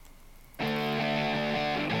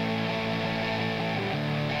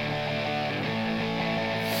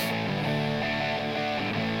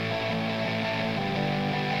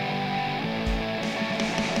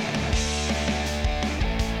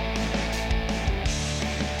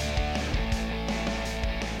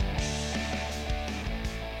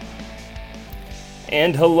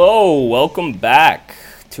And hello, welcome back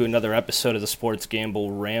to another episode of the Sports Gamble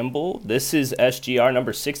Ramble. This is SGR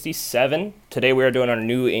number 67. Today we are doing our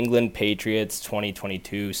New England Patriots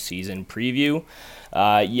 2022 season preview.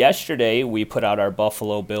 Yesterday we put out our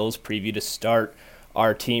Buffalo Bills preview to start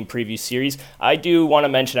our team preview series. I do want to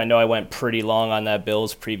mention, I know I went pretty long on that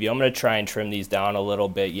Bills preview. I'm going to try and trim these down a little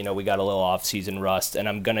bit. You know, we got a little off-season rust, and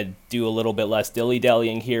I'm going to do a little bit less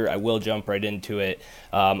dilly-dallying here. I will jump right into it.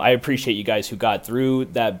 I appreciate you guys who got through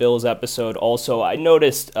that Bills episode. Also, I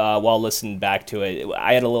noticed while listening back to it,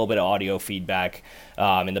 I had a little bit of audio feedback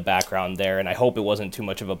in the background there, and I hope it wasn't too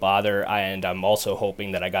much of a bother. And I'm also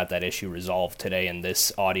hoping that I got that issue resolved today and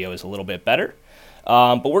this audio is a little bit better.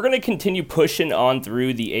 But we're going to continue pushing on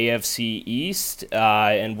through the AFC East,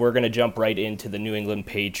 and we're going to jump right into the New England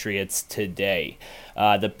Patriots today.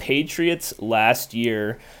 The Patriots last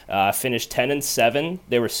year finished 10-7.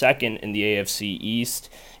 They were second in the AFC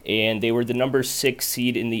East, and they were the number 6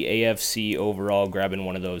 seed in the AFC overall, grabbing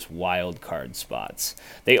one of those wild card spots.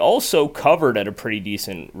 They also covered at a pretty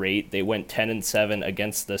decent rate. They went 10-7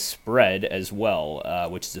 against the spread as well,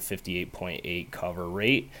 which is a 58.8 cover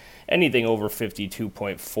rate. Anything over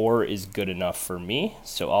 52.4 is good enough for me,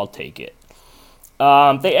 so I'll take it.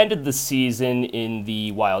 They ended the season in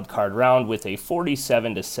the wild card round with a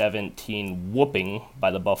 47-17 whooping by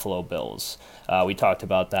the Buffalo Bills. We talked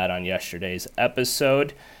about that on yesterday's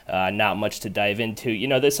episode. Not much to dive into. You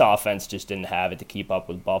know, this offense just didn't have it to keep up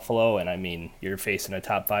with Buffalo, and I mean, you're facing a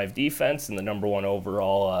top 5 defense and the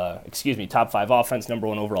top 5 offense, number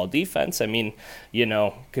 1 overall defense. I mean, you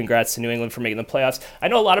know, congrats to New England for making the playoffs. I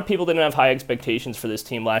know a lot of people didn't have high expectations for this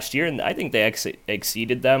team last year, and I think they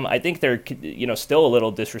exceeded them. I think they're, you know, still a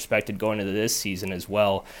little disrespected going into this season as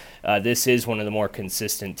well. This is one of the more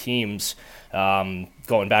consistent teams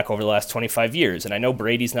going back over the last 25 years. And I know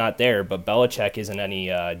Brady's not there, but Belichick isn't any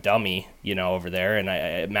dummy, you know, over there.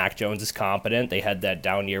 And Mac Jones is competent. They had that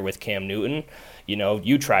down year with Cam Newton. You know,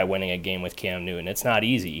 you try winning a game with Cam Newton. It's not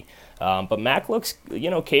easy. But Mac looks, you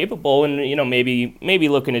know, capable and, you know, maybe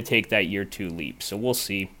looking to take that year 2 leap. So we'll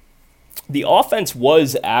see. The offense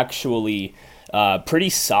was actually pretty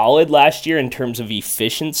solid last year in terms of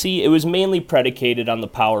efficiency. It was mainly predicated on the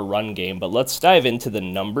power run game, but let's dive into the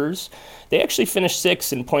numbers. They actually finished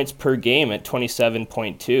 6th in points per game at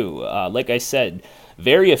 27.2. Like I said,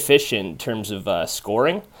 very efficient in terms of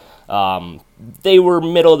scoring. They were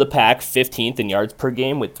middle of the pack, 15th in yards per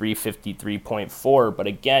game with 353.4. But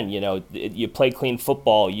again, you know, you play clean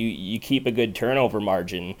football, you keep a good turnover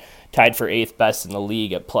margin, tied for 8th best in the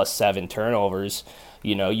league at +7 turnovers.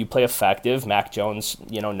 You know, you play effective. Mac Jones,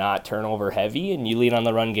 you know, not turnover heavy, and you lean on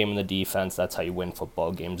the run game and the defense. That's how you win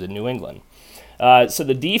football games in New England. So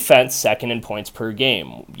the defense, 2nd in points per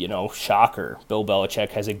game. You know, shocker. Bill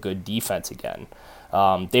Belichick has a good defense again.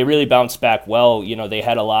 They really bounced back well. You know, they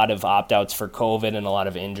had a lot of opt-outs for COVID and a lot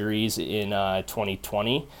of injuries in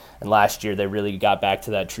 2020. And last year, they really got back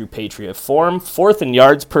to that true Patriot form. 4th in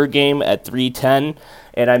yards per game at 310.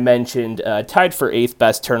 And I mentioned tied for 8th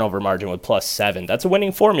best turnover margin with +7. That's a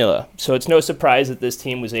winning formula. So it's no surprise that this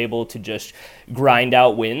team was able to just grind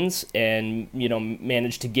out wins and, you know,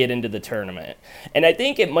 manage to get into the tournament. And I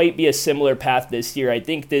think it might be a similar path this year. I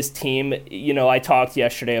think this team, you know, I talked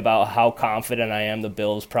yesterday about how confident I am the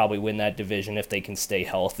Bills probably win that division if they can stay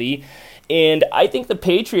healthy. And I think the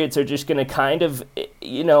Patriots are just going to kind of,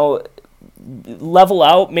 you know, level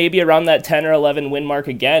out maybe around that 10 or 11 win mark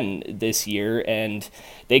again this year, and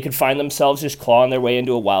they could find themselves just clawing their way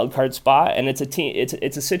into a wild card spot. And it's a team,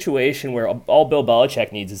 it's a situation where all Bill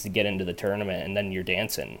Belichick needs is to get into the tournament, and then you're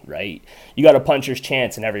dancing, right? You got a puncher's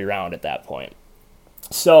chance in every round at that point.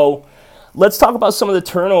 So let's talk about some of the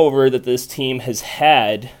turnover that this team has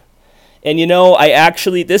had. And, you know,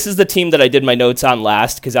 this is the team that I did my notes on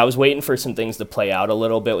last because I was waiting for some things to play out a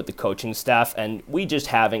little bit with the coaching staff, and we just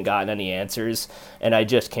haven't gotten any answers, and I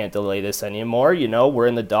just can't delay this anymore. You know, we're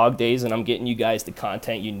in the dog days, and I'm getting you guys the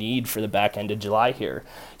content you need for the back end of July here.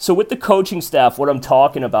 So with the coaching staff, what I'm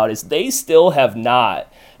talking about is they still have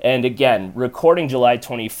not, and again, recording July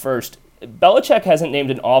 21st, Belichick hasn't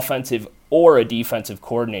named an offensive or a defensive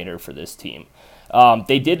coordinator for this team.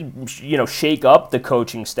 They did, you know, shake up the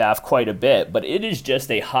coaching staff quite a bit, but it is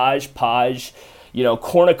just a hodgepodge, you know,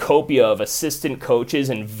 cornucopia of assistant coaches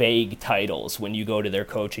and vague titles when you go to their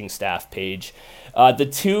coaching staff page. The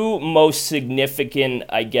 2 most significant,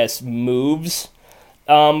 I guess, moves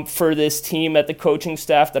for this team at the coaching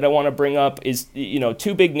staff that I want to bring up is, you know,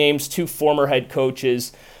 2 big names, 2 former head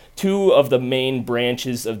coaches, two of the main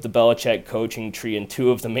branches of the Belichick coaching tree and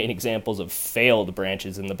two of the main examples of failed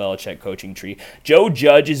branches in the Belichick coaching tree. Joe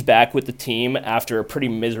Judge is back with the team after a pretty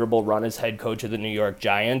miserable run as head coach of the New York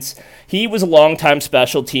Giants. He was a longtime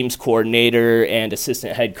special teams coordinator and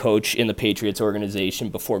assistant head coach in the Patriots organization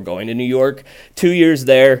before going to New York. 2 years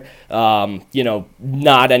there,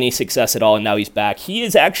 not any success at all, and now he's back. He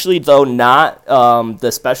is actually, though, not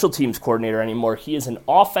the special teams coordinator anymore. He is an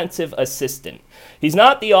offensive assistant. He's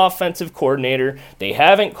not the offensive coordinator. They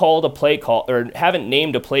haven't called a play call or haven't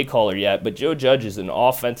named a play caller yet, but Joe Judge is an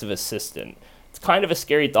offensive assistant. It's kind of a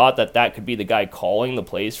scary thought that could be the guy calling the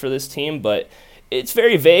plays for this team, but it's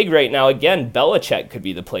very vague right now. Again, Belichick could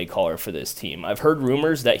be the play caller for this team. I've heard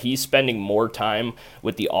rumors that he's spending more time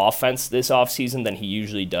with the offense this offseason than he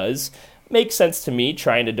usually does. Makes sense to me,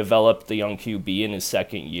 trying to develop the young QB in his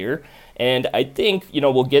second year. And I think,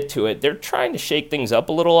 we'll get to it. They're trying to shake things up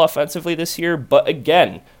a little offensively this year. But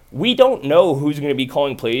again, we don't know who's going to be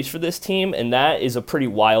calling plays for this team. And that is a pretty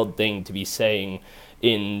wild thing to be saying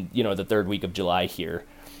in, the third week of July here.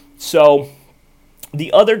 So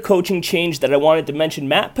the other coaching change that I wanted to mention,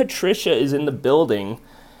 Matt Patricia is in the building.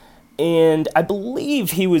 And I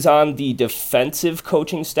believe he was on the defensive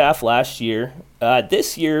coaching staff last year.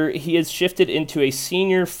 This year, he has shifted into a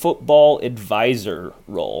senior football advisor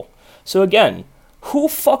role. So again, who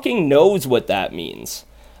fucking knows what that means?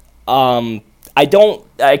 I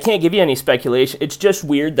can't give you any speculation. It's just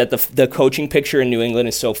weird that the coaching picture in New England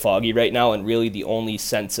is so foggy right now, and really the only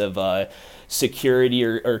sense of security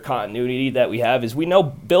or continuity that we have is we know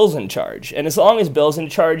Bill's in charge. And as long as Bill's in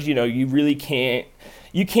charge, you really can't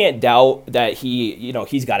doubt that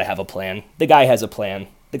he's got to have a plan. The guy has a plan.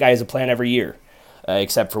 The guy has a plan every year,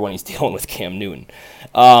 except for when he's dealing with Cam Newton.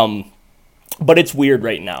 But it's weird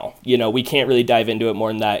right now. We can't really dive into it more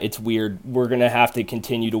than that. It's weird. We're going to have to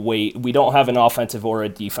continue to wait. We don't have an offensive or a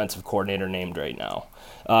defensive coordinator named right now.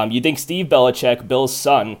 You think Steve Belichick, Bill's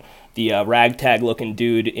son, the ragtag-looking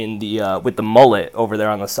dude with the mullet over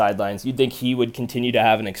there on the sidelines, you'd think he would continue to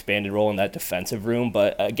have an expanded role in that defensive room.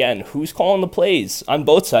 But again, who's calling the plays on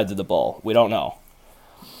both sides of the ball? We don't know.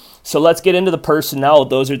 So let's get into the personnel.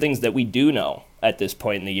 Those are things that we do know at this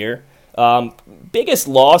point in the year. Biggest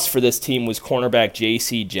loss for this team was cornerback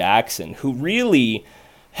J.C. Jackson, who really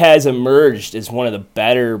has emerged as one of the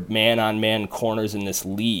better man-on-man corners in this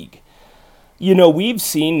league. We've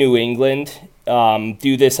seen New England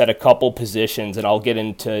do this at a couple positions, and I'll get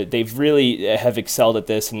into, they've really have excelled at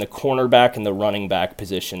this in the cornerback and the running back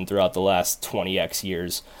position throughout the last 20x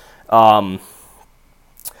years.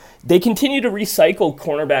 They continue to recycle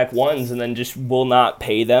cornerback ones and then just will not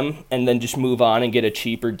pay them and then just move on and get a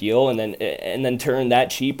cheaper deal and then turn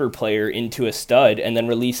that cheaper player into a stud and then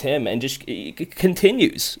release him, and just it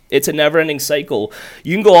continues. It's a never-ending cycle.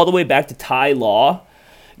 You can go all the way back to Ty Law.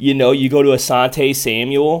 You go to Asante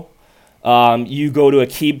Samuel. You go to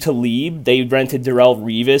Aqib Talib. They rented Darrelle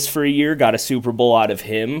Revis for a year, got a Super Bowl out of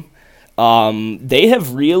him. They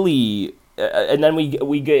have really... and then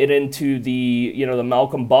we get into the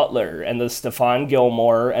Malcolm Butler and the Stephon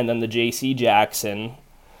Gilmore and then the J.C. Jackson,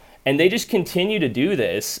 and they just continue to do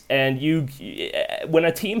this. And when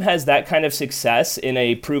a team has that kind of success in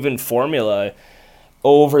a proven formula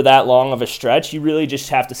over that long of a stretch, you really just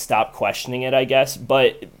have to stop questioning it, I guess.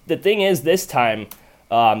 But the thing is, this time,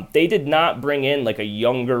 they did not bring in like a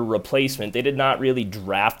younger replacement. They did not really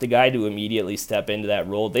draft a guy to immediately step into that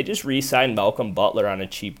role. They just re-signed Malcolm Butler on a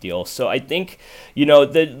cheap deal. So I think,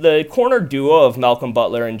 the corner duo of Malcolm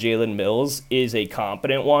Butler and Jalen Mills is a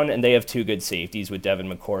competent one, and they have two good safeties with Devin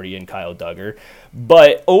McCourty and Kyle Duggar.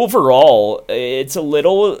 But overall, it's a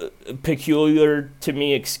little peculiar to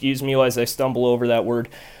me, excuse me as I stumble over that word,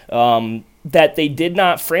 that they did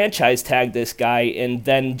not franchise tag this guy and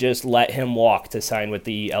then just let him walk to sign with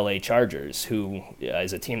the LA Chargers, who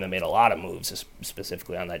is a team that made a lot of moves,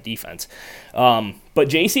 specifically on that defense. But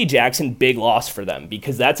J.C. Jackson, big loss for them,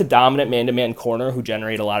 because that's a dominant man-to-man corner who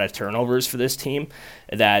generate a lot of turnovers for this team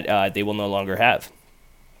that they will no longer have.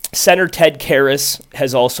 Center Ted Karras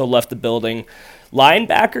has also left the building.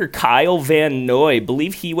 Linebacker Kyle Van Noy,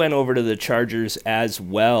 believe he went over to the Chargers as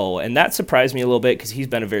well. And that surprised me a little bit because he's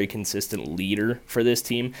been a very consistent leader for this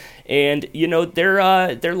team. And, their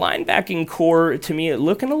linebacking core, to me,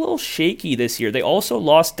 looking a little shaky this year. They also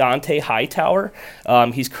lost Dante Hightower.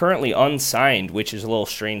 He's currently unsigned, which is a little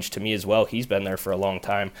strange to me as well. He's been there for a long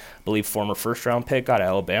time. I believe former first-round pick out of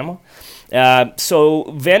Alabama.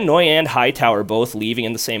 So Van Noy and Hightower both leaving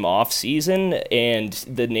in the same offseason, and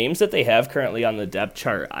the names that they have currently on the depth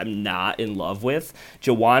chart I'm not in love with.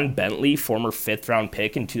 Jawan Bentley, former fifth-round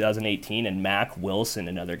pick in 2018, and Mac Wilson,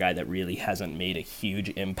 another guy that really hasn't made a huge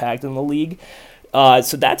impact in the league.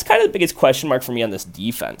 So that's kind of the biggest question mark for me on this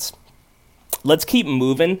defense. Let's keep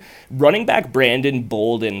moving. Running back Brandon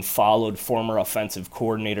Bolden followed former offensive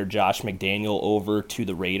coordinator Josh McDaniel over to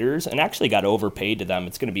the Raiders and actually got overpaid to them.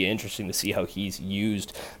 It's going to be interesting to see how he's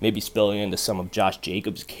used, maybe spilling into some of Josh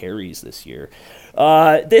Jacobs' carries this year.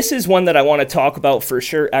 This is one that I want to talk about for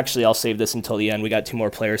sure. Actually, I'll save this until the end. We got two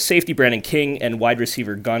more players. Safety Brandon King and wide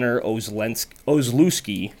receiver Gunnar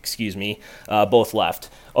Ozlewski, both left.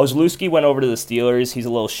 Ozlewski went over to the Steelers. He's a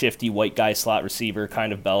little shifty white guy slot receiver,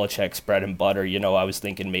 kind of Belichick's bread and butter. I was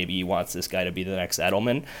thinking maybe he wants this guy to be the next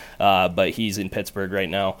Edelman, but he's in Pittsburgh right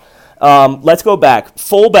now. Let's go back.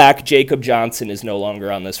 Fullback Jacob Johnson is no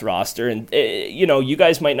longer on this roster, and you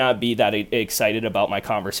guys might not be that excited about my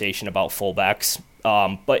conversation about fullbacks,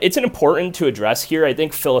 but it's important to address here. I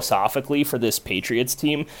think philosophically for this Patriots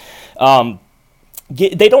team,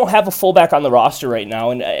 they don't have a fullback on the roster right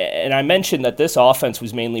now, and I mentioned that this offense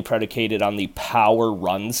was mainly predicated on the power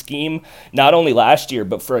run scheme, not only last year,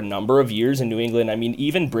 but for a number of years in New England. I mean,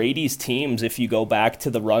 even Brady's teams, if you go back to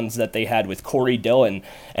the runs that they had with Corey Dillon,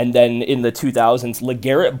 and then in the 2000s,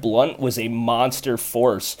 LeGarrette Blount was a monster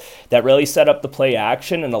force that really set up the play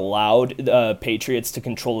action and allowed the Patriots to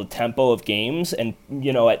control the tempo of games and,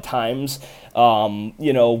 at times,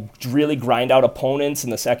 really grind out opponents in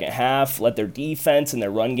the second half, let their defense and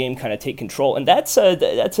their run game kind of take control. And that's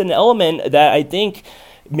an element that I think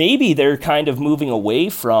maybe they're kind of moving away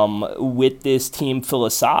from with this team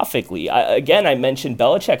philosophically. I mentioned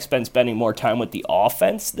Belichick's been spending more time with the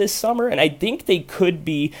offense this summer, and I think they could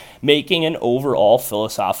be making an overall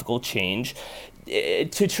philosophical change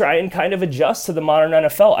to try and kind of adjust to the modern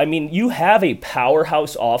NFL. I mean, you have a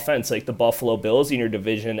powerhouse offense like the Buffalo Bills in your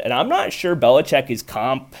division, and I'm not sure Belichick is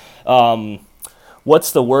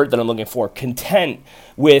what's the word that I'm looking for? Content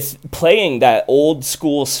with playing that old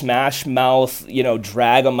school smash mouth,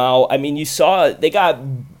 drag them out. I mean, you saw they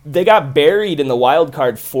got buried in the wild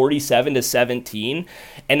card 47-17,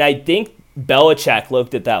 and I think Belichick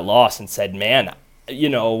looked at that loss and said, man,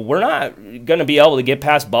 we're not going to be able to get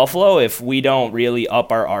past Buffalo if we don't really up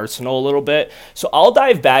our arsenal a little bit. So I'll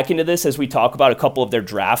dive back into this as we talk about a couple of their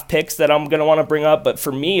draft picks that I'm going to want to bring up. But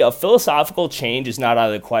for me, a philosophical change is not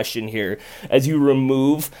out of the question here as you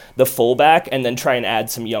remove the fullback and then try and add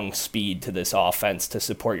some young speed to this offense to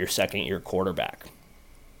support your second-year quarterback.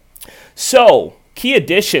 So key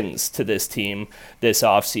additions to this team this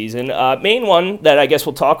offseason. Main one that I guess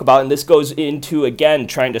we'll talk about, and this goes into, again,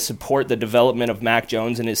 trying to support the development of Mac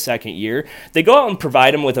Jones in his second year. They go out and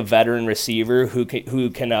provide him with a veteran receiver who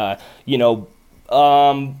can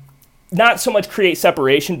not so much create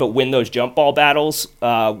separation, but win those jump ball battles,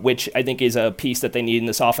 which I think is a piece that they need in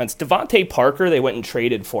this offense. Devontae Parker, they went and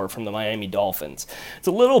traded for from the Miami Dolphins. It's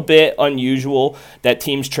a little bit unusual that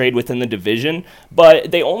teams trade within the division,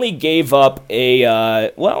 but they only gave up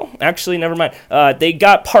never mind. They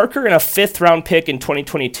got Parker in a 5th-round pick in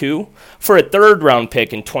 2022 for a 3rd-round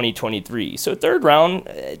pick in 2023. So 3rd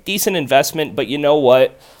round, decent investment, but you know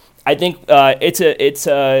what? I think it's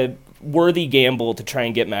a worthy gamble to try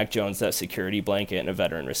and get Mac Jones that security blanket and a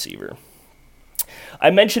veteran receiver. I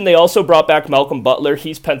mentioned they also brought back Malcolm Butler.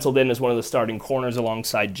 He's penciled in as one of the starting corners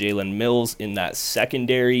alongside Jalen Mills in that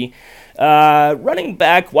secondary. Running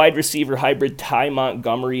back, wide receiver hybrid Ty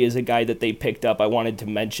Montgomery is a guy that they picked up. I wanted to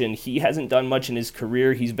mention he hasn't done much in his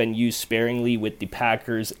career. He's been used sparingly with the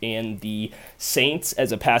Packers and the Saints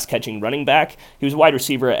as a pass-catching running back. He was a wide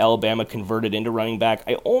receiver at Alabama, converted into running back.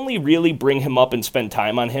 I only really bring him up and spend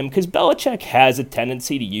time on him because Belichick has a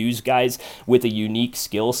tendency to use guys with a unique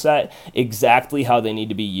skill set exactly how they need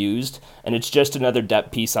to be used, and it's just another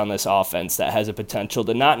depth piece on this offense that has a potential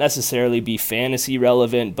to not necessarily be fantasy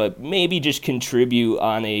relevant, but maybe just contribute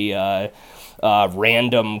on a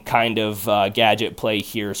random kind of gadget play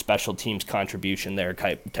here, special teams contribution there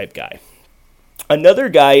type guy. Another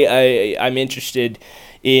guy I'm interested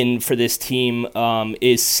in for this team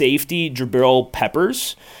is safety Jabril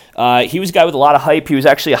Peppers. He was a guy with a lot of hype. He was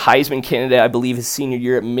actually a Heisman candidate, I believe, his senior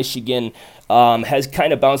year at Michigan. Has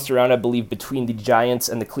kind of bounced around, I believe, between the Giants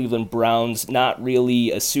and the Cleveland Browns. Not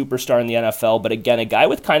really a superstar in the NFL, but again, a guy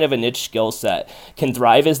with kind of a niche skill set. Can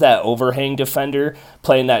thrive as that overhang defender,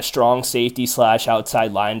 playing that strong safety /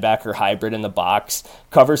 outside linebacker hybrid in the box,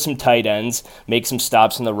 cover some tight ends, make some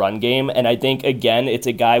stops in the run game. And I think, again, it's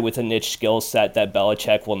a guy with a niche skill set that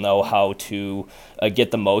Belichick will know how to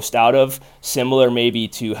get the most out of, similar maybe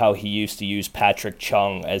to how he used to use Patrick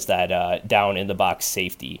Chung as that down in the box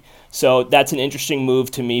safety. So that's an interesting move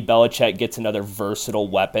to me. Belichick gets another versatile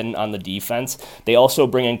weapon on the defense. They also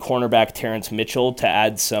bring in cornerback Terrence Mitchell to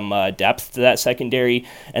add some depth to that secondary.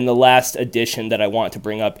 And the last addition that I want to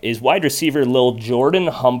bring up is wide receiver Lil Jordan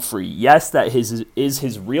Humphrey. Yes, that is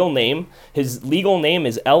his real name. His legal name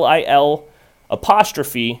is Lil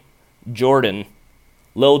apostrophe Jordan,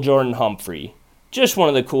 Lil Jordan Humphrey. Just one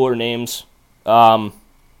of the cooler names.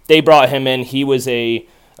 They brought him in. He was a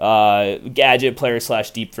gadget player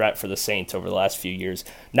 / deep threat for the Saints over the last few years.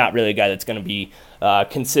 Not really a guy that's going to be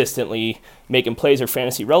consistently making plays or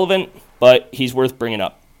fantasy relevant, but he's worth bringing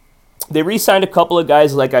up. They re-signed a couple of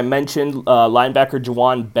guys, like I mentioned. Linebacker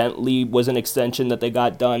Juwan Bentley was an extension that they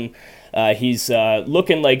got done. He's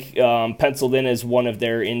looking like penciled in as one of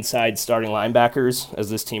their inside starting linebackers, as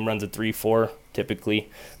this team runs a 3-4. Typically,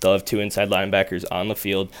 they'll have two inside linebackers on the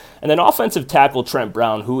field. And then offensive tackle Trent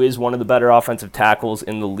Brown, who is one of the better offensive tackles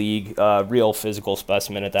in the league, real physical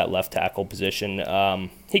specimen at that left tackle position.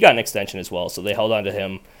 He got an extension as well, so they held on to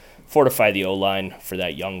him, fortify the O-line for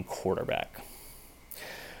that young quarterback.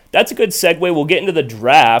 That's a good segue. We'll get into the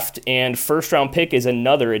draft, and first-round pick is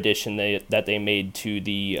another addition that they made to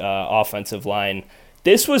the offensive line.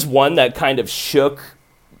 This was one that kind of shook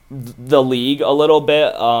the league a little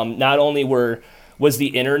bit. Not only was the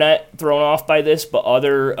internet thrown off by this, but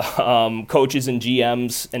other coaches and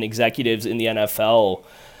GMs and executives in the NFL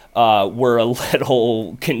were a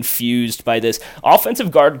little confused by this.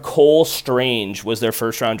 Offensive guard Cole Strange was their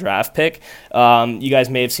first-round draft pick. You guys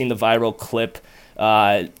may have seen the viral clip.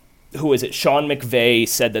 Who is it? Sean McVay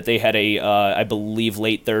said that they had I believe,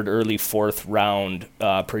 late third, early fourth round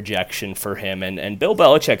projection for him. And Bill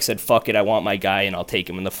Belichick said, fuck it, I want my guy, and I'll take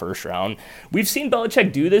him in the first round. We've seen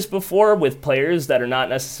Belichick do this before with players that are not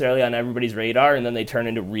necessarily on everybody's radar, and then they turn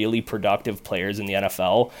into really productive players in the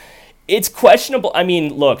NFL. It's questionable. I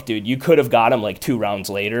mean, look, dude, you could have got him like 2 rounds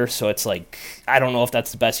later, so it's like, I don't know if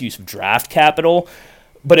that's the best use of draft capital.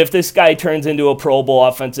 But if this guy turns into a Pro Bowl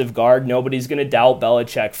offensive guard, nobody's going to doubt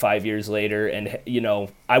Belichick 5 years later. And,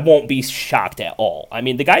 I won't be shocked at all. I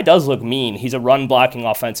mean, the guy does look mean. He's a run-blocking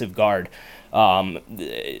offensive guard.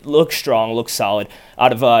 Looks strong, looks solid.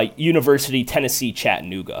 Out of University, Tennessee,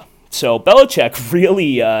 Chattanooga. So Belichick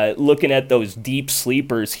really looking at those deep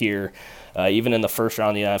sleepers here, even in the first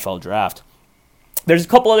round of the NFL draft. There's a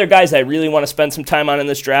couple other guys I really want to spend some time on in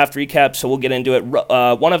this draft recap, so we'll get into it.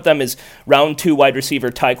 One of them is round 2 wide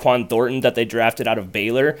receiver Tyquan Thornton that they drafted out of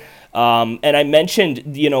Baylor. And I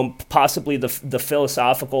mentioned, possibly the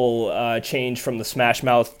philosophical change from the smash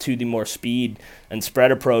mouth to the more speed and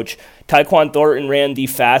spread approach. Tyquan Thornton ran the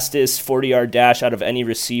fastest 40-yard dash out of any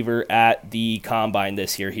receiver at the Combine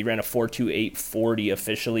this year. He ran a 4.2840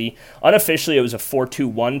 officially. Unofficially, it was a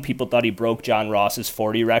 4.21. People thought he broke John Ross's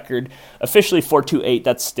 40 record. Officially, 4.28.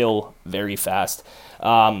 That's still very fast.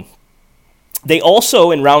 They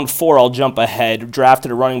also, in round 4, I'll jump ahead,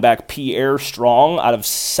 drafted a running back, Pierre Strong, out of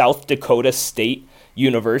South Dakota State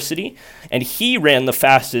University, and he ran the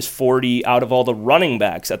fastest 40 out of all the running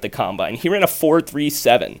backs at the Combine. He ran a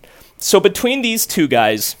 4.37. So between these two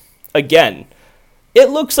guys, again, it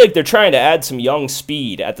looks like they're trying to add some young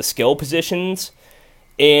speed at the skill positions,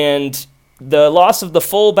 and the loss of the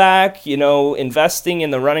fullback, investing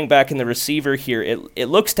in the running back and the receiver here, it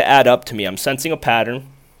looks to add up to me. I'm sensing a pattern.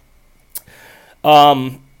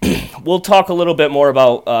 We'll talk a little bit more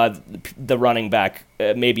about the running back,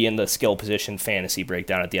 maybe in the skill position fantasy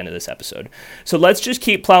breakdown at the end of this episode. So let's just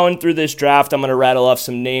keep plowing through this draft. I'm going to rattle off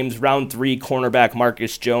some names. Round 3, cornerback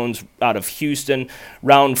Marcus Jones out of Houston.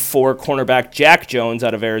 Round 4, cornerback Jack Jones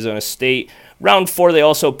out of Arizona State. Round 4, they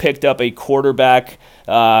also picked up a quarterback,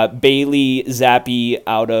 Bailey Zappi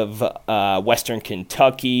out of Western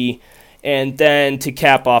Kentucky. And then to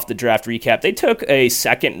cap off the draft recap, they took a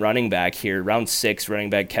second running back here, round 6,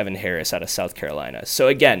 running back Kevin Harris out of South Carolina. So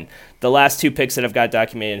again, the last 2 picks that I've got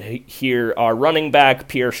documented here are running back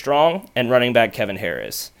Pierre Strong and running back Kevin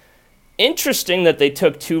Harris. Interesting that they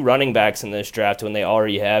took 2 running backs in this draft when they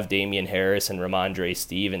already have Damian Harris and Ramondre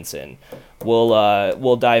Stevenson.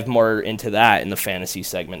 We'll dive more into that in the fantasy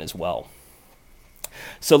segment as well.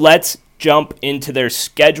 So let's jump into their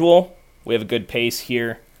schedule. We have a good pace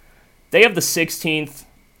here. They have the 16th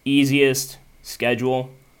easiest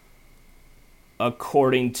schedule,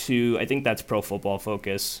 according to, I think that's Pro Football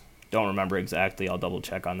Focus. Don't remember exactly. I'll double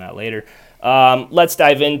check on that later. Let's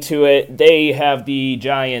dive into it. They have the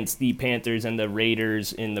Giants, the Panthers, and the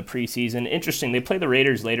Raiders in the preseason. Interesting, they play the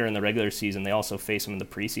Raiders later in the regular season. They also face them in the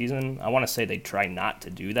preseason. I want to say they try not to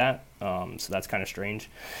do that, so that's kind of strange.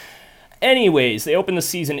 Anyways, they open the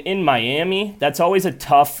season in Miami. That's always a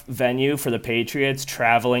tough venue for the Patriots,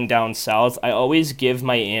 traveling down south. I always give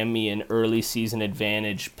Miami an early season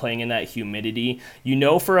advantage playing in that humidity. You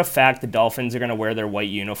know for a fact the Dolphins are going to wear their white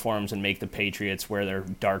uniforms and make the Patriots wear their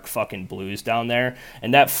dark fucking blues down there.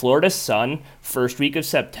 And that Florida sun, first week of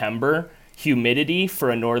September, humidity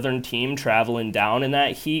for a northern team traveling down in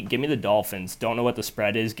that heat, give me the Dolphins. Don't know what the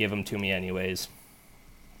spread is, give them to me anyways.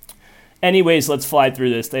 Anyways, let's fly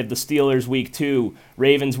through this. They have the Steelers week 2,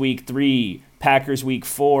 Ravens week 3, Packers week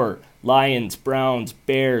 4, Lions, Browns,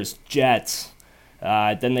 Bears, Jets.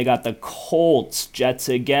 Then they got the Colts, Jets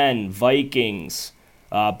again, Vikings,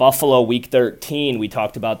 Buffalo week 13. We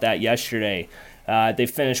talked about that yesterday. They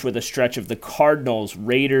finished with a stretch of the Cardinals,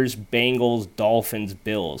 Raiders, Bengals, Dolphins,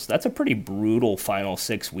 Bills. That's a pretty brutal final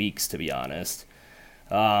 6 weeks, to be honest.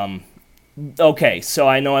 Okay, so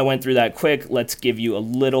I know I went through that quick. Let's give you a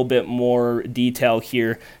little bit more detail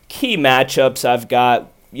here. Key matchups I've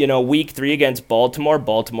got, week 3 against Baltimore.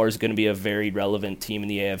 Baltimore is going to be a very relevant team in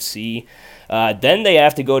the AFC. Then they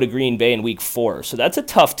have to go to Green Bay in week 4. So that's a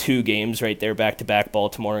tough 2 games right there, back-to-back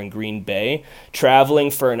Baltimore and Green Bay.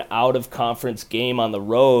 Traveling for an out-of-conference game on the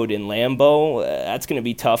road in Lambeau, that's going to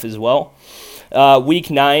be tough as well. Week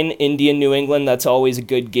 9, Indy and New England, that's always a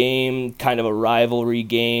good game, kind of a rivalry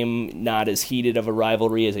game, not as heated of a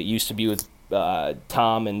rivalry as it used to be with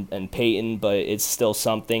Tom and Peyton, but it's still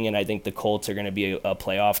something, and I think the Colts are going to be a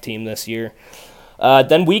playoff team this year.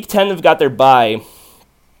 Then week 10, they've got their bye,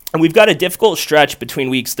 and we've got a difficult stretch between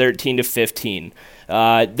weeks 13 to 15.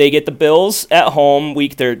 They get the Bills at home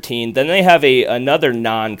week 13. Then they have another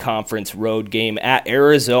non-conference road game at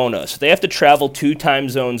Arizona. So they have to travel 2 time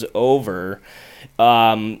zones over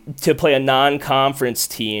to play a non-conference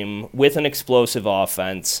team with an explosive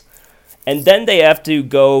offense. And then they have to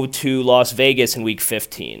go to Las Vegas in week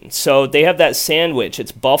 15. So they have that sandwich.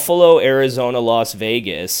 It's Buffalo, Arizona, Las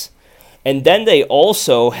Vegas. And then they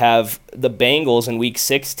also have the Bengals in week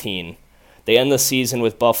 16. They end the season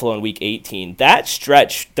with Buffalo in week 18. That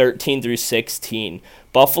stretch, 13 through 16,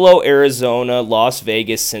 Buffalo, Arizona, Las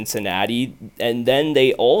Vegas, Cincinnati, and then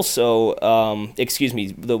they also,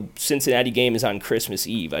 the Cincinnati game is on Christmas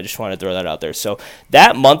Eve. I just want to throw that out there. So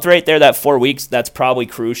that month right there, that 4 weeks, that's probably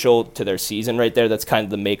crucial to their season right there. That's kind of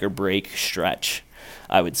the make or break stretch,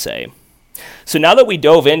 I would say. So now that we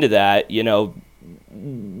dove into that,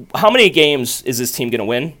 how many games is this team going to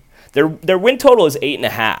win? Their win total is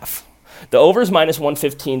 8.5. The over is minus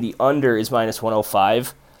 115. The under is minus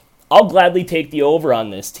 105. I'll gladly take the over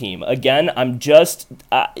on this team. Again, I'm just,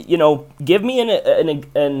 give me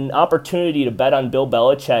an opportunity to bet on Bill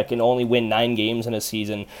Belichick and only win 9 games in a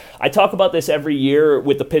season. I talk about this every year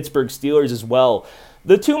with the Pittsburgh Steelers as well.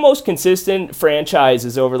 The 2 most consistent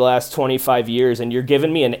franchises over the last 25 years, and you're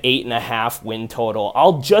giving me an 8.5 win total.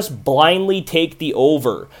 I'll just blindly take the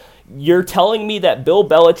over. You're telling me that Bill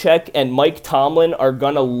Belichick and Mike Tomlin are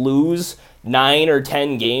going to lose 9 or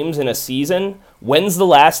 10 games in a season? When's the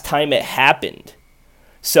last time it happened?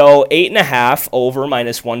 So 8.5 over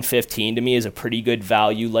minus 115 to me is a pretty good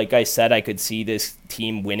value. Like I said, I could see this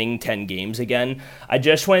team winning 10 games again. I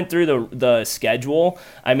just went through the schedule.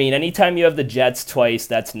 I mean, anytime you have the Jets twice,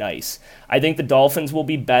 that's nice. I think the Dolphins will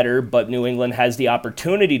be better, but New England has the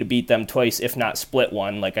opportunity to beat them twice, if not split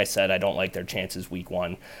one. Like I said, I don't like their chances week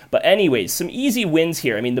 1. But anyways, some easy wins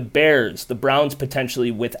here. I mean, the Bears, the Browns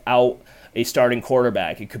potentially without a starting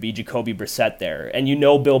quarterback. It could be Jacoby Brissett there. And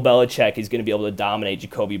Bill Belichick is going to be able to dominate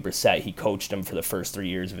Jacoby Brissett. He coached him for the first 3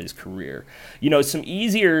 years of his career. Some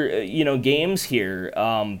easier, games here.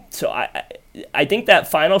 So I think that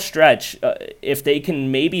final stretch, if they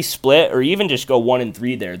can maybe split or even just go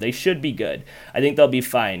 1-3 there, they should be good. I think they'll be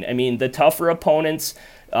fine. I mean, the tougher opponents,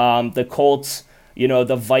 the Colts,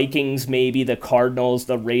 the Vikings, maybe the Cardinals,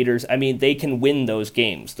 the Raiders. I mean, they can win those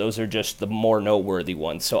games. Those are just the more noteworthy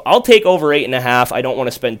ones. So I'll take over 8.5. I don't want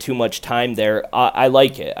to spend too much time there. I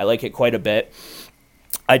like it. I like it quite a bit.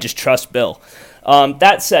 I just trust Bill.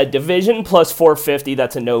 That said, division plus 450,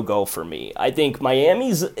 that's a no-go for me. I think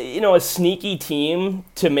Miami's, a sneaky team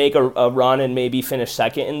to make a run and maybe finish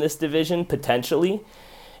second in this division, potentially.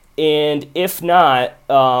 And if not,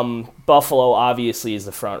 Buffalo obviously is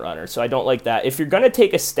the front runner, so I don't like that. If you're going to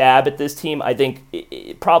take a stab at this team, I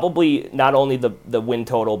think probably not only the win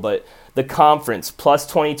total, but the conference plus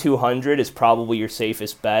 2,200 is probably your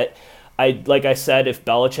safest bet. Like I said, if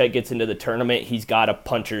Belichick gets into the tournament, he's got a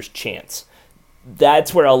puncher's chance.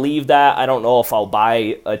 That's where I'll leave that. I don't know if I'll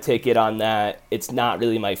buy a ticket on that. It's not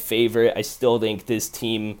really my favorite. I still think this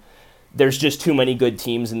team, there's just too many good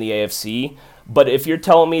teams in the AFC. But if you're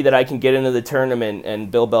telling me that I can get into the tournament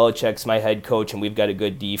and Bill Belichick's my head coach and we've got a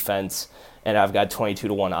good defense and I've got 22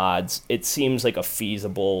 to 1 odds. It seems like a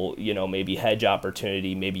feasible, maybe hedge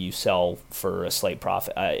opportunity. Maybe you sell for a slight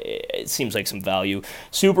profit. It seems like some value.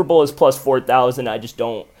 Super Bowl is plus 4,000. I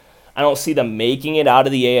don't see them making it out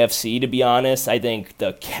of the AFC, to be honest. I think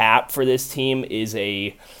the cap for this team is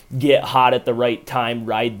a get hot at the right time,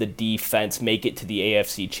 ride the defense, make it to the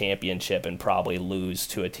AFC Championship, and probably lose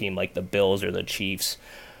to a team like the Bills or the Chiefs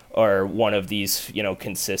or one of these,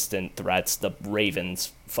 consistent threats. The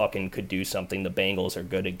Ravens fucking could do something. The Bengals are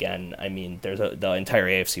good again. I mean, the entire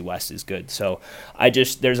AFC West is good. So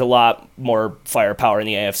there's a lot more firepower in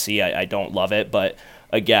the AFC. I don't love it, but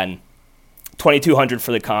again, 2,200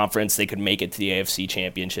 for the conference. They could make it to the AFC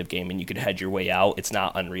Championship game, and you could hedge your way out. It's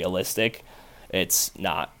not unrealistic. It's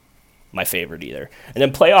not my favorite either. And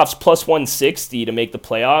then playoffs plus 160 to make the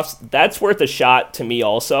playoffs. That's worth a shot to me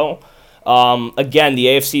also. Again, the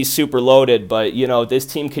AFC is super loaded, but, this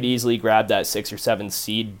team could easily grab that 6 or 7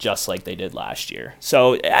 seed just like they did last year.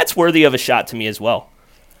 So that's worthy of a shot to me as well.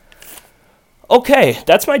 Okay,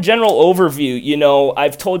 that's my general overview.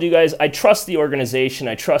 I've told you guys I trust the organization.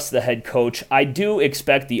 I trust the head coach. I do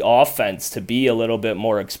expect the offense to be a little bit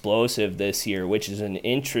more explosive this year, which is an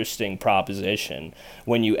interesting proposition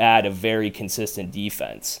when you add a very consistent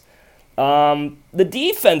defense. The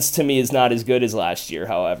defense to me is not as good as last year,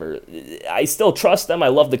 however. I still trust them. I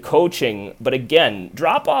love the coaching. But again,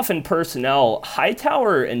 drop off in personnel.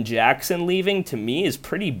 Hightower and Jackson leaving to me is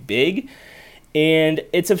pretty big. And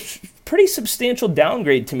it's a pretty substantial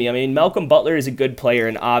downgrade to me. I mean, Malcolm Butler is a good player,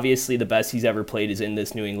 and obviously the best he's ever played is in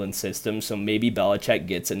this New England system. So maybe Belichick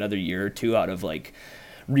gets another year or two out of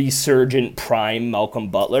resurgent prime Malcolm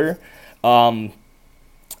Butler.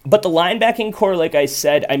 But the linebacking core, like I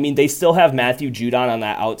said, I mean, they still have Matthew Judon on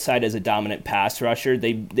that outside as a dominant pass rusher.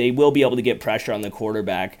 They will be able to get pressure on the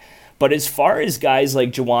quarterback. But as far as guys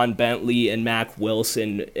like Jawan Bentley and Mac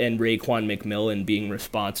Wilson and Raekwon McMillan being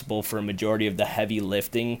responsible for a majority of the heavy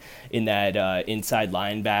lifting in that inside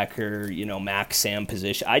linebacker, Mac Sam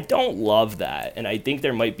position, I don't love that. And I think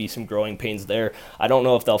there might be some growing pains there. I don't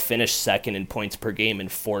know if they'll finish second in points per game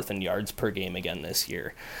and fourth in yards per game again this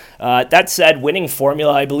year. That said, winning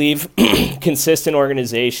formula, I believe, consistent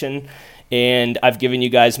organization. And I've given you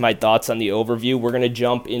guys my thoughts on the overview. We're going to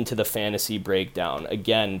jump into the fantasy breakdown.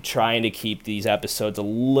 Again, trying to keep these episodes a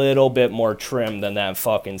little bit more trim than that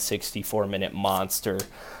fucking 64-minute monster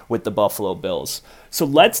with the Buffalo Bills. So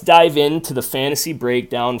let's dive into the fantasy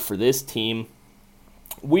breakdown for this team.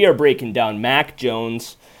 We are breaking down Mac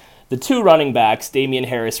Jones, the 2 running backs, Damian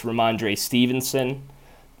Harris, Ramondre Stevenson.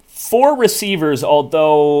 4 receivers,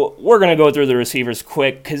 although we're going to go through the receivers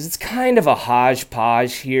quick because it's kind of a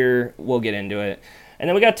hodgepodge here. We'll get into it. And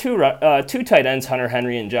then we got two tight ends, Hunter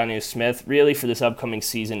Henry and Jonnu Smith. Really, for this upcoming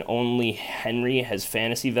season, only Henry has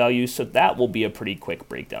fantasy value, so that will be a pretty quick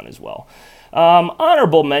breakdown as well.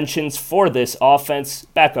 Honorable mentions for this offense,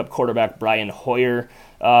 backup quarterback Brian Hoyer.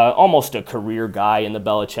 Almost a career guy in the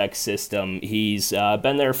Belichick system. He's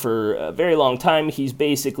been there for a very long time. He's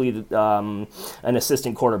basically an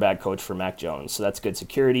assistant quarterback coach for Mac Jones, so that's good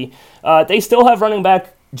security. They still have running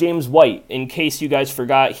back James White. In case you guys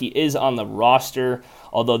forgot, he is on the roster,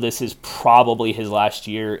 although this is probably his last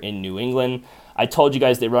year in New England. I told you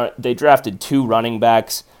guys they drafted 2 running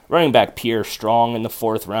backs, running back Pierre Strong in the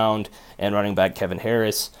 4th round and running back Kevin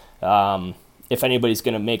Harris. If anybody's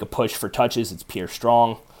going to make a push for touches, it's Pierre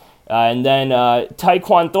Strong. And then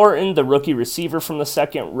Tyquan Thornton, the rookie receiver from the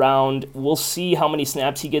 2nd round. We'll see how many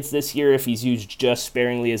snaps he gets this year if he's used just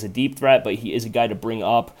sparingly as a deep threat, but he is a guy to bring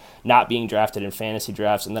up, not being drafted in fantasy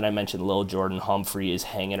drafts. And then I mentioned Lil Jordan Humphrey is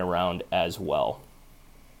hanging around as well.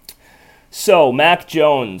 So, Mac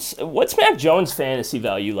Jones. What's Mac Jones' fantasy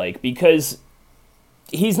value like? Because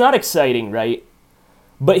he's not exciting, right?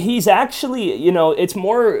 But he's actually, it's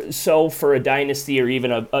more so for a dynasty or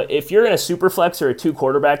even if you're in a super flex or a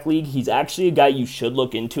 2-quarterback league, he's actually a guy you should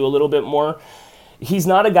look into a little bit more. He's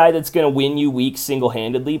not a guy that's going to win you weeks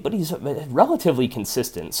single-handedly, but he's relatively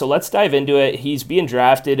consistent. So let's dive into it. He's being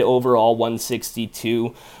drafted overall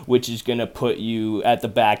 162, which is going to put you at the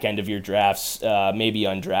back end of your drafts, maybe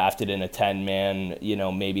undrafted in a 10-man,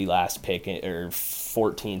 maybe last pick or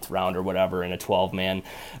 14th round or whatever in a 12-man.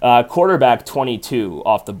 Quarterback 22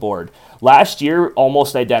 off the board. Last year,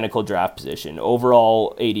 almost identical draft position.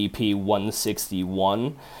 Overall ADP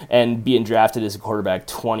 161 and being drafted as a quarterback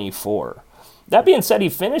 24. That being said, he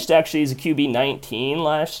finished actually as a QB 19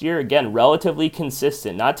 last year. Again, relatively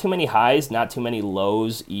consistent. Not too many highs, not too many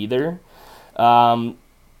lows either. Overall,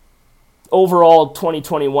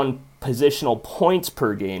 2021 positional points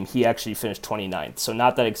per game, he actually finished 29th. So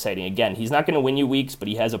not that exciting. Again, he's not going to win you weeks, but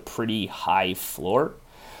he has a pretty high floor.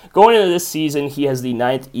 going into this season, he has the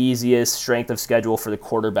 9th easiest strength of schedule for the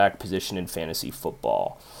quarterback position in fantasy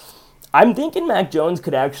football. I'm thinking Mac Jones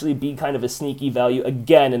could actually be kind of a sneaky value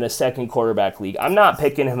again in a second quarterback league. I'm not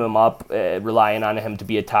picking him up, relying on him to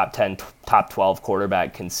be a top 10, top 12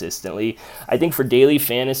 quarterback consistently. I think for daily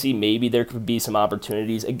fantasy, maybe there could be some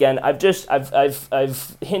opportunities. Again, I've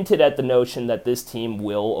hinted at the notion that this team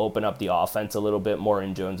will open up the offense a little bit more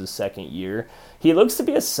in Jones' second year. He looks to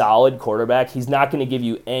be a solid quarterback. He's not going to give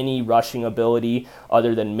you any rushing ability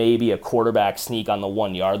other than maybe a quarterback sneak on the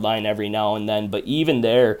 1-yard line every now and then. But even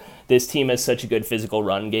there, this team has such a good physical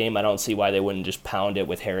run game. I don't see why they wouldn't just pound it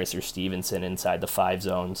with Harris or Stevenson inside the 5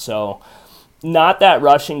 zone. So not that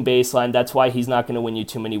rushing baseline. That's why he's not going to win you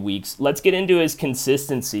too many weeks. Let's get into his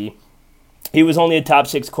consistency. He was only a top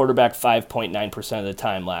 6 quarterback 5.9% of the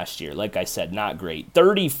time last year. Like I said, not great.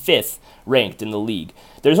 35th ranked in the league.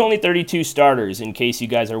 There's only 32 starters, in case you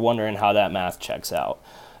guys are wondering how that math checks out.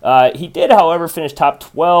 He did, however, finish top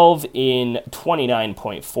 12 in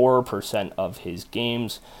 29.4% of his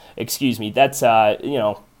games. Excuse me, that's,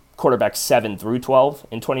 quarterback 7 through 12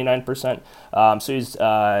 in 29%. So he's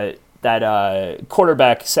that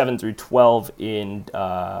quarterback 7 through 12 in,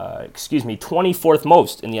 24th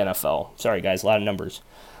most in the NFL. Sorry, guys, a lot of numbers.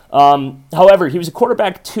 However, he was a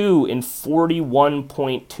quarterback 2 in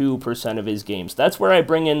 41.2% of his games. That's where I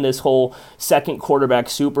bring in this whole second quarterback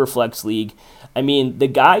superflex league. I mean, the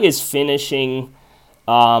guy is finishing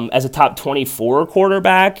as a top 24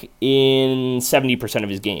 quarterback in 70% of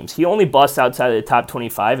his games. He only busts outside of the top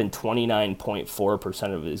 25 in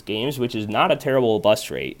 29.4% of his games, which is not a terrible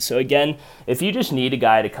bust rate. So again, if you just need a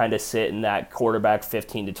guy to kind of sit in that quarterback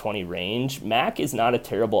 15 to 20 range, Mac is not a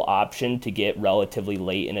terrible option to get relatively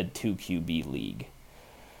late in a 2 QB league.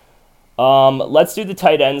 Let's do the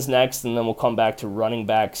tight ends next, and then we'll come back to running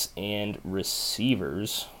backs and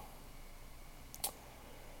receivers.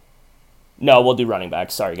 No, we'll do running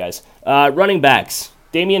backs. Sorry, guys. Running backs.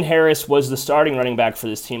 Damian Harris was the starting running back for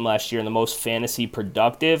this team last year and the most fantasy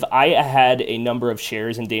productive. I had a number of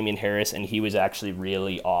shares in Damian Harris, and he was actually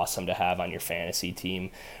really awesome to have on your fantasy team.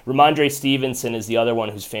 Ramondre Stevenson is the other one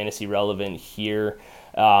who's fantasy relevant here,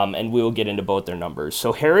 and we will get into both their numbers.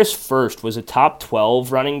 So Harris first was a top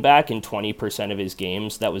 12 running back in 20% of his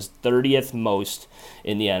games. That was 30th most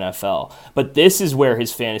in the NFL. But this is where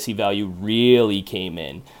his fantasy value really came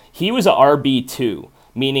in. He was a RB2,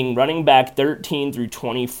 meaning running back 13 through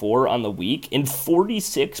 24 on the week in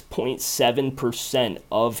 46.7%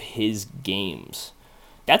 of his games.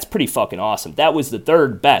 That's pretty fucking awesome. That was the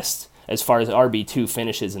third best as far as RB2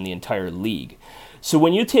 finishes in the entire league. So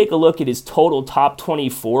when you take a look at his total top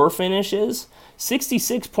 24 finishes,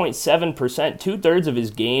 66.7%, 2/3 of his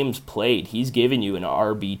games played, he's given you an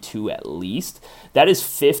RB2 at least. That is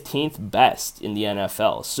 15th best in the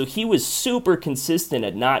NFL. So he was super consistent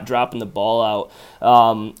at not dropping the ball out,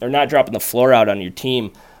 or not dropping the floor out on your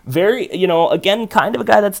team. Very, again, kind of a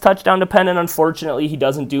guy that's touchdown dependent. Unfortunately, he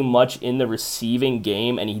doesn't do much in the receiving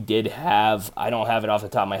game, and he did have, I don't have it off the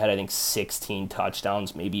top of my head, I think 16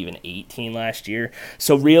 touchdowns, maybe even 18 last year.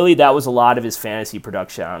 So really, that was a lot of his fantasy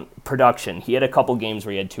production. He had a couple games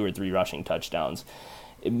where he had 2 or 3 rushing touchdowns.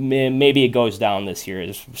 Maybe it goes down this year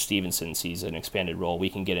as Stevenson sees an expanded role. We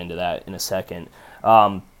can get into that in a second.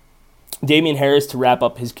 Damian Harris, to wrap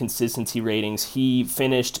up his consistency ratings, he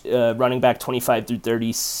finished running back 25 through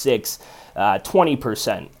 36,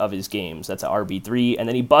 20% of his games. That's an RB3. And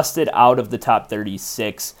then he busted out of the top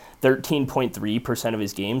 36, 13.3% of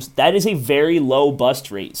his games. That is a very low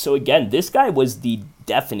bust rate. So again, this guy was the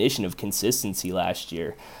definition of consistency last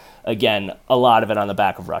year. Again, a lot of it on the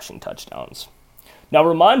back of rushing touchdowns. Now,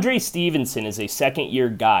 Ramondre Stevenson is a second-year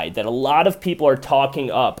guy that a lot of people are talking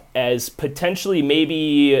up as potentially,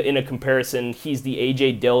 maybe in a comparison, he's the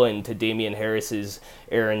A.J. Dillon to Damian Harris's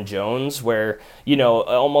Aaron Jones, where,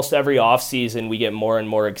 almost every offseason we get more and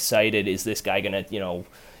more excited. Is this guy going to,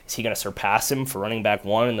 is he going to surpass him for running back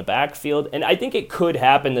 1 in the backfield? And I think it could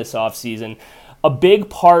happen this offseason. A big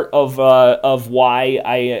part of why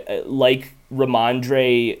I like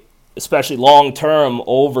Ramondre, especially long-term,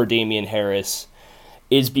 over Damian Harris,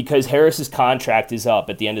 is because Harris's contract is up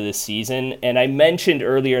at the end of this season. And I mentioned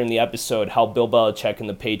earlier in the episode how Bill Belichick and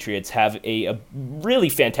the Patriots have a really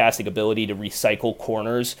fantastic ability to recycle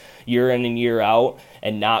corners year in and year out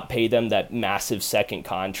and not pay them that massive second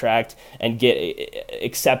contract and get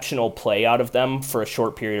exceptional play out of them for a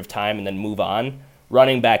short period of time and then move on.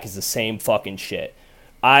 Running back is the same fucking shit.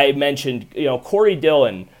 I mentioned, Corey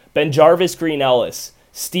Dillon, Ben Jarvis Green Ellis,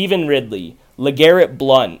 Stephen Ridley, LeGarrette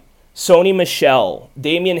Blount, Sony Michel,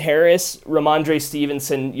 Damian Harris, Ramondre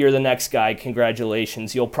Stevenson, you're the next guy.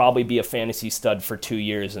 Congratulations. You'll probably be a fantasy stud for 2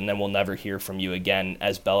 years, and then we'll never hear from you again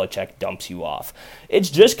as Belichick dumps you off. It's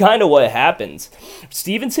just kind of what happens.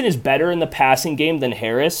 Stevenson is better in the passing game than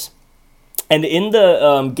Harris. And in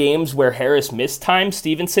the games where Harris missed time,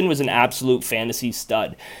 Stevenson was an absolute fantasy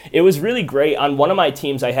stud. It was really great. On one of my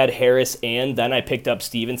teams, I had Harris, and then I picked up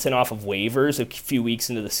Stevenson off of waivers a few weeks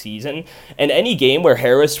into the season. And any game where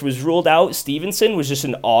Harris was ruled out, Stevenson was just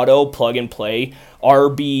an auto plug-and-play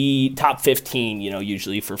RB top 15,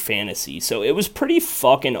 usually for fantasy. So it was pretty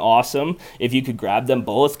fucking awesome if you could grab them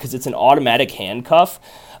both because it's an automatic handcuff.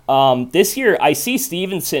 This year, I see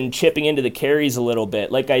Stevenson chipping into the carries a little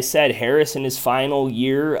bit. Like I said, Harris in his final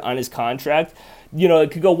year on his contract,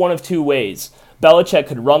 it could go one of two ways. Belichick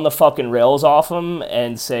could run the fucking rails off him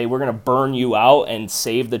and say, we're going to burn you out and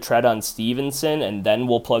save the tread on Stevenson, and then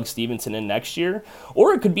we'll plug Stevenson in next year.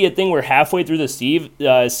 Or it could be a thing where halfway through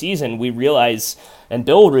the season, we realize, and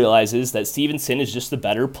Bill realizes, that Stevenson is just the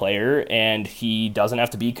better player, and he doesn't have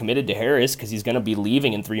to be committed to Harris because he's going to be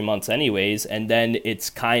leaving in 3 months anyways, and then it's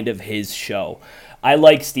kind of his show. I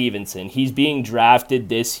like Stevenson. He's being drafted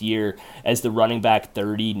this year as the running back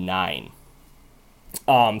 39.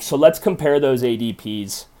 So let's compare those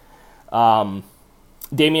ADPs.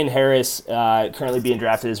 Damian Harris currently being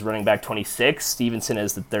drafted as running back 26, Stevenson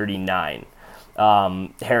as the 39.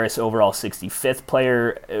 Harris overall 65th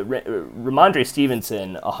player, Ramondre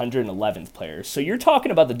Stevenson 111th player. So you're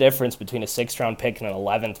talking about the difference between a 6th round pick and an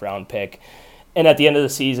 11th round pick. And at the end of the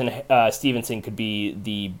season, Stevenson could be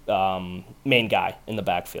the main guy in the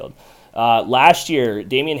backfield. Last year,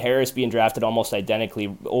 Damian Harris being drafted almost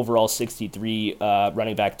identically, overall 63,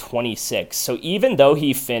 running back 26. So even though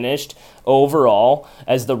he finished overall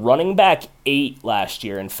as the running back 8 last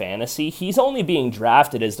year in fantasy, he's only being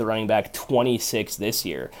drafted as the running back 26 this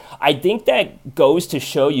year. I think that goes to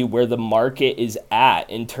show you where the market is at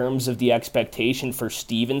in terms of the expectation for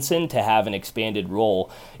Stevenson to have an expanded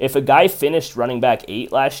role. If a guy finished running back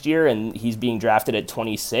 8 last year and he's being drafted at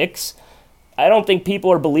 26, I don't think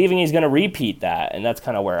people are believing he's going to repeat that, and that's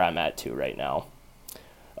kind of where I'm at too right now.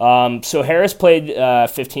 So Harris played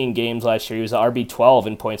 15 games last year. He was RB12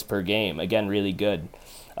 in points per game. Again, really good.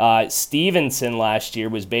 Stevenson last year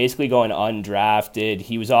was basically going undrafted.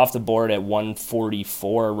 He was off the board at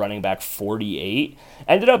 144, running back 48.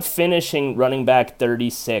 Ended up finishing running back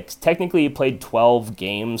 36. Technically, he played 12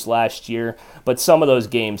 games last year, but some of those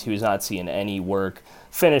games he was not seeing any work.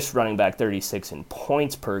 Finished running back 36 in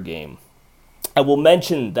points per game. I will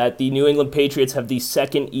mention that the New England Patriots have the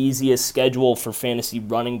second easiest schedule for fantasy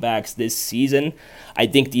running backs this season. I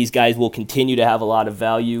think these guys will continue to have a lot of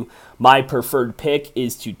value. My preferred pick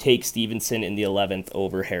is to take Stevenson in the 11th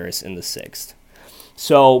over Harris in the 6th.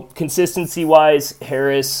 So consistency-wise,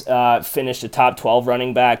 Harris finished a top 12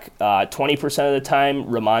 running back 20% of the time,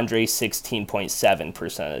 Ramondre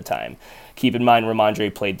 16.7% of the time. Keep in mind,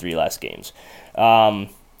 Ramondre played 3 less games.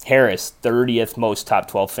 Harris, 30th most top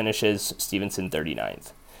 12 finishes, Stevenson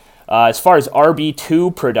 39th. As far as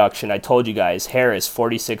RB2 production, I told you guys, Harris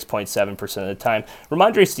 46.7% of the time.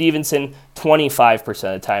 Ramondre Stevenson 25%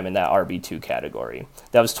 of the time in that RB2 category.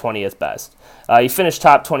 That was 20th best. He finished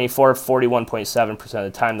top 24, 41.7% of the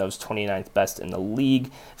time. That was 29th best in the league.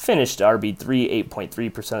 Finished RB3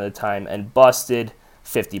 8.3% of the time and busted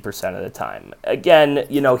 50% of the time. Again,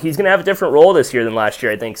 he's going to have a different role this year than last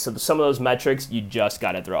year, I think. So some of those metrics, you just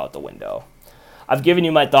got to throw out the window. I've given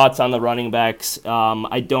you my thoughts on the running backs.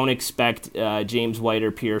 I don't expect James White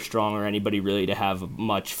or Pierre Strong or anybody really to have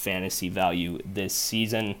much fantasy value this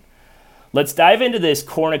season. Let's dive into this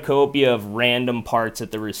cornucopia of random parts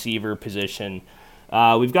at the receiver position.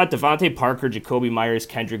 We've got Devontae Parker, Jacoby Myers,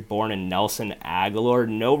 Kendrick Bourne, and Nelson Aguilar.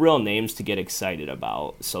 No real names to get excited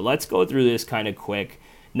about. So let's go through this kind of quick.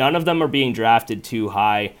 None of them are being drafted too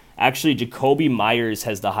high. Actually, Jacoby Myers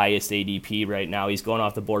has the highest ADP right now. He's going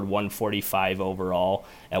off the board 145 overall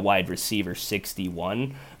at wide receiver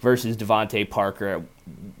 61 versus Devontae Parker at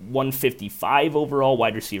 155 overall,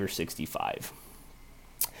 wide receiver 65.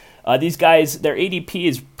 These guys, their ADP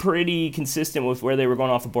is pretty consistent with where they were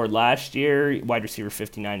going off the board last year, wide receiver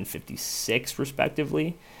 59 and 56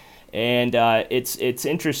 respectively. And it's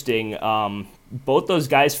interesting. Both those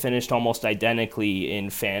guys finished almost identically in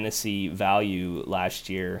fantasy value last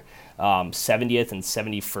year, 70th and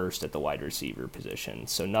 71st at the wide receiver position.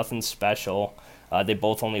 So nothing special. They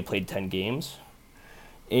both only played 10 games.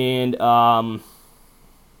 And,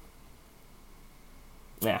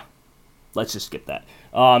 let's just skip that.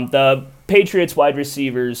 The Patriots wide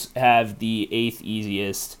receivers have the 8th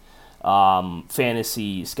easiest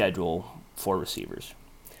fantasy schedule for receivers.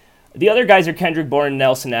 The other guys are Kendrick Bourne and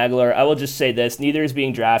Nelson Aguilar. I will just say this. Neither is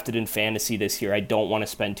being drafted in fantasy this year. I don't want to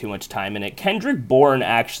spend too much time in it. Kendrick Bourne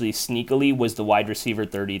actually sneakily was the wide receiver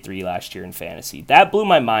 33 last year in fantasy. That blew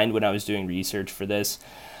my mind when I was doing research for this.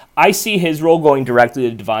 I see his role going directly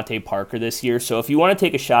to Devontae Parker this year. So if you want to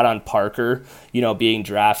take a shot on Parker, being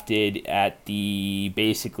drafted at the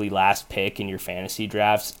basically last pick in your fantasy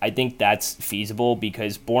drafts, I think that's feasible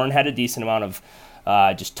because Bourne had a decent amount of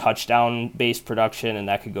just touchdown-based production, and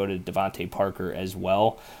that could go to Devontae Parker as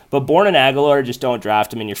well. But Bourne and Aguilar, just don't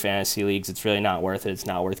draft him in your fantasy leagues. It's really not worth it. It's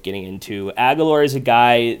not worth getting into. Aguilar is a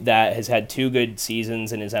guy that has had 2 good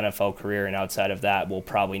seasons in his NFL career, and outside of that will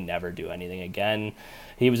probably never do anything again.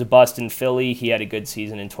 He was a bust in Philly. He had a good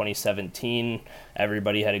season in 2017.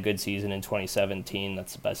 Everybody had a good season in 2017.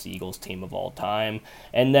 That's the best Eagles team of all time.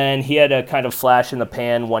 And then he had a kind of flash in the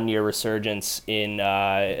pan 1-year resurgence in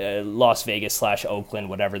Las Vegas / Oakland,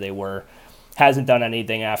 whatever they were. Hasn't done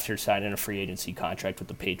anything after signing a free agency contract with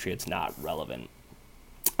the Patriots. Not relevant.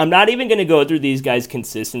 I'm not even going to go through these guys'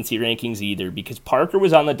 consistency rankings either because Parker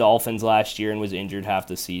was on the Dolphins last year and was injured half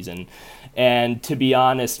the season. And to be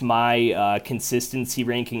honest, my consistency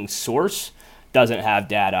ranking source doesn't have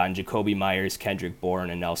data on Jacoby Myers, Kendrick Bourne,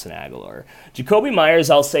 and Nelson Aguilar. Jacoby Myers,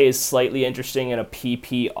 I'll say, is slightly interesting in a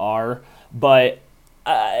PPR, but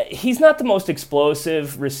he's not the most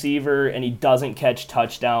explosive receiver, and he doesn't catch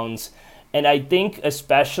touchdowns. And I think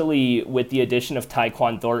especially with the addition of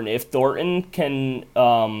Tyquan Thornton, if Thornton can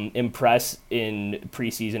impress in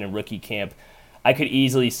preseason and rookie camp, I could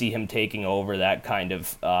easily see him taking over that kind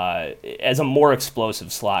of as a more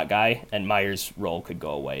explosive slot guy, and Myers' role could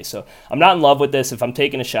go away. So I'm not in love with this. If I'm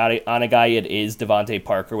taking a shot on a guy, it is Devontae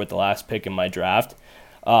Parker with the last pick in my draft.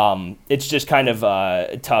 It's just kind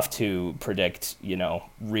of tough to predict,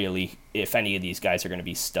 really, if any of these guys are going to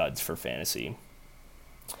be studs for fantasy.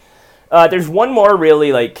 There's one more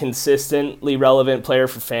really consistently relevant player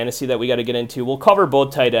for fantasy that we got to get into. We'll cover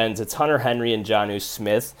both tight ends. It's Hunter Henry and Jonnu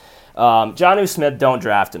Smith. Jonnu Smith, don't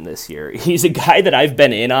draft him this year. He's a guy that I've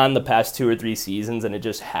been in on the past 2 or 3 seasons, and it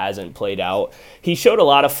just hasn't played out. He showed a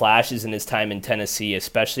lot of flashes in his time in Tennessee,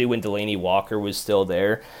 especially when Delaney Walker was still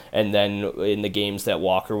there. And then in the games that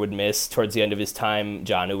Walker would miss towards the end of his time,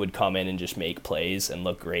 Jonnu would come in and just make plays and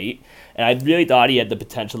look great. And I really thought he had the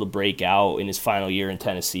potential to break out in his final year in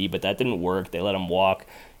Tennessee, but that didn't work. They let him walk.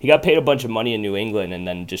 He got paid a bunch of money in New England and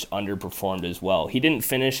then just underperformed as well. He didn't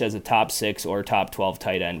finish as a top 6 or top 12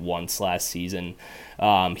 tight end once last season.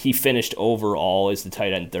 He finished overall as the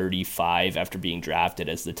tight end 35 after being drafted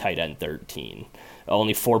as the tight end 13.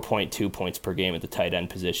 Only 4.2 points per game at the tight end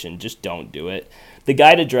position. Just don't do it. The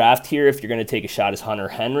guy to draft here, if you're going to take a shot, is Hunter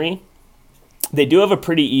Henry. They do have a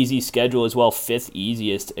pretty easy schedule as well, 5th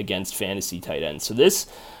easiest against fantasy tight ends. So this,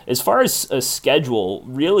 as far as a schedule,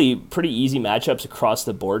 really pretty easy matchups across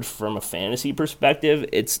the board from a fantasy perspective.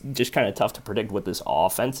 It's just kind of tough to predict what this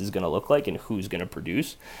offense is going to look like and who's going to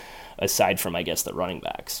produce, aside from, I guess, the running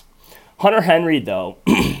backs. Hunter Henry, though,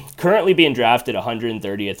 currently being drafted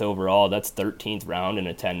 130th overall. That's 13th round in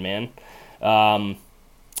a 10-man.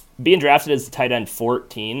 Being drafted as the tight end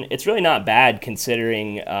 14, it's really not bad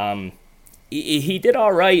considering he did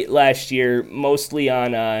all right last year, mostly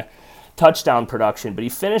on touchdown production, but he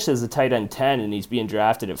finished as the tight end 10, and he's being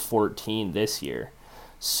drafted at 14 this year.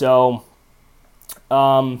 So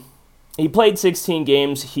he played 16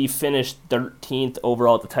 games. He finished 13th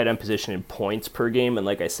overall at the tight end position in points per game, and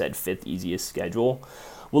like I said, 5th easiest schedule.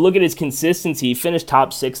 We'll look at his consistency. He finished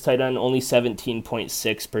top 6 tight end only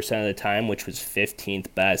 17.6% of the time, which was 15th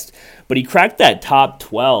best. But he cracked that top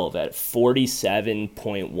 12 at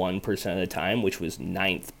 47.1% of the time, which was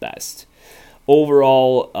 9th best.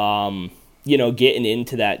 Overall, getting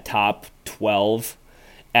into that top 12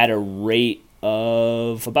 at a rate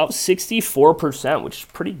of about 64%, which is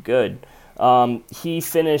pretty good. He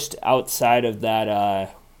finished outside of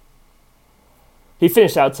that... He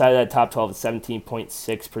finished outside of that top 12 at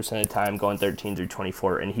 17.6% of the time, going 13 through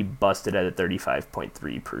 24, and he busted at a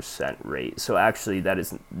 35.3% rate. So actually, that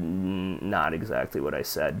is not exactly what I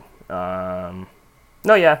said.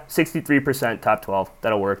 63% top 12.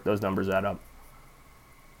 That'll work. Those numbers add up.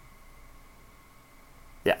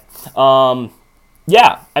 Yeah.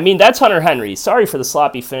 That's Hunter Henry. Sorry for the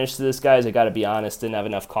sloppy finish to this, guys. I got to be honest, didn't have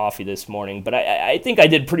enough coffee this morning. But I think I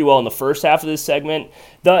did pretty well in the first half of this segment.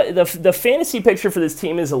 The fantasy picture for this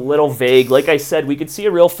team is a little vague. Like I said, we could see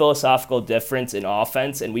a real philosophical difference in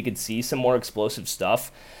offense, and we could see some more explosive stuff.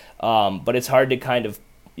 But it's hard to kind of,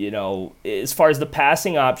 as far as the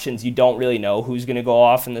passing options, you don't really know who's going to go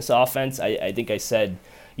off in this offense. I think I said,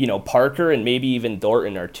 Parker and maybe even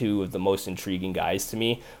Thornton are two of the most intriguing guys to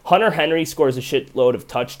me. Hunter Henry scores a shitload of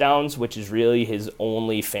touchdowns, which is really his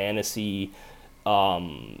only fantasy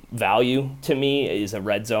value to me, is a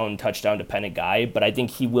red zone touchdown dependent guy, but I think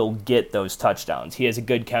he will get those touchdowns. He has a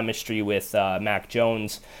good chemistry with Mac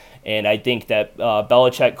Jones, and I think that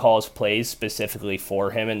Belichick calls plays specifically for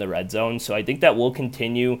him in the red zone, so I think that will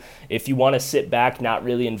continue. If you want to sit back, not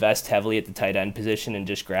really invest heavily at the tight end position and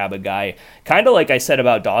just grab a guy, kind of like I said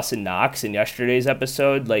about Dawson Knox in yesterday's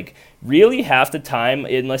episode, like really half the time,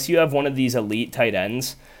 unless you have one of these elite tight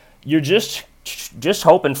ends, you're just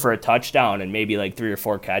hoping for a touchdown and maybe like 3 or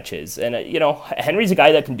 4 catches. And, Henry's a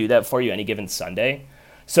guy that can do that for you any given Sunday.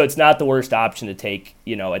 So it's not the worst option to take,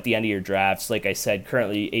 at the end of your drafts. Like I said,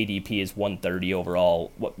 currently ADP is 130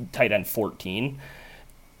 overall, tight end 14.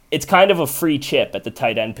 It's kind of a free chip at the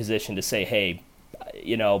tight end position to say, hey,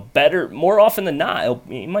 better, more often than not,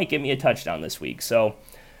 he might give me a touchdown this week. So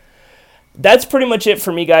that's pretty much it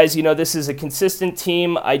for me, guys. This is a consistent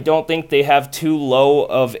team. I don't think they have too low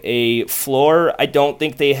of a floor. I don't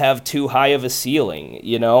think they have too high of a ceiling.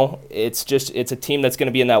 It's a team that's going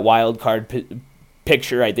to be in that wild card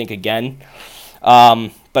picture, I think, again.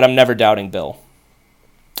 But I'm never doubting Bill.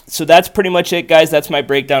 So that's pretty much it, guys. That's my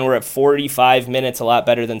breakdown. We're at 45 minutes, a lot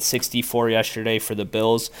better than 64 yesterday for the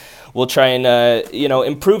Bills. We'll try and,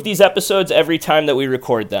 improve these episodes every time that we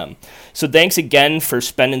record them. So thanks again for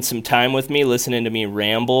spending some time with me, listening to me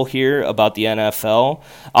ramble here about the NFL.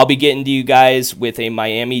 I'll be getting to you guys with a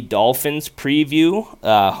Miami Dolphins preview,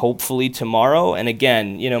 hopefully tomorrow. And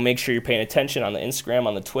again, make sure you're paying attention on the Instagram,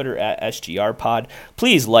 on the Twitter at SGR Pod.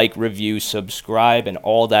 Please like, review, subscribe, and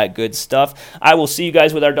all that good stuff. I will see you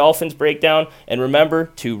guys with our Dolphins breakdown. And remember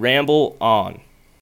to ramble on.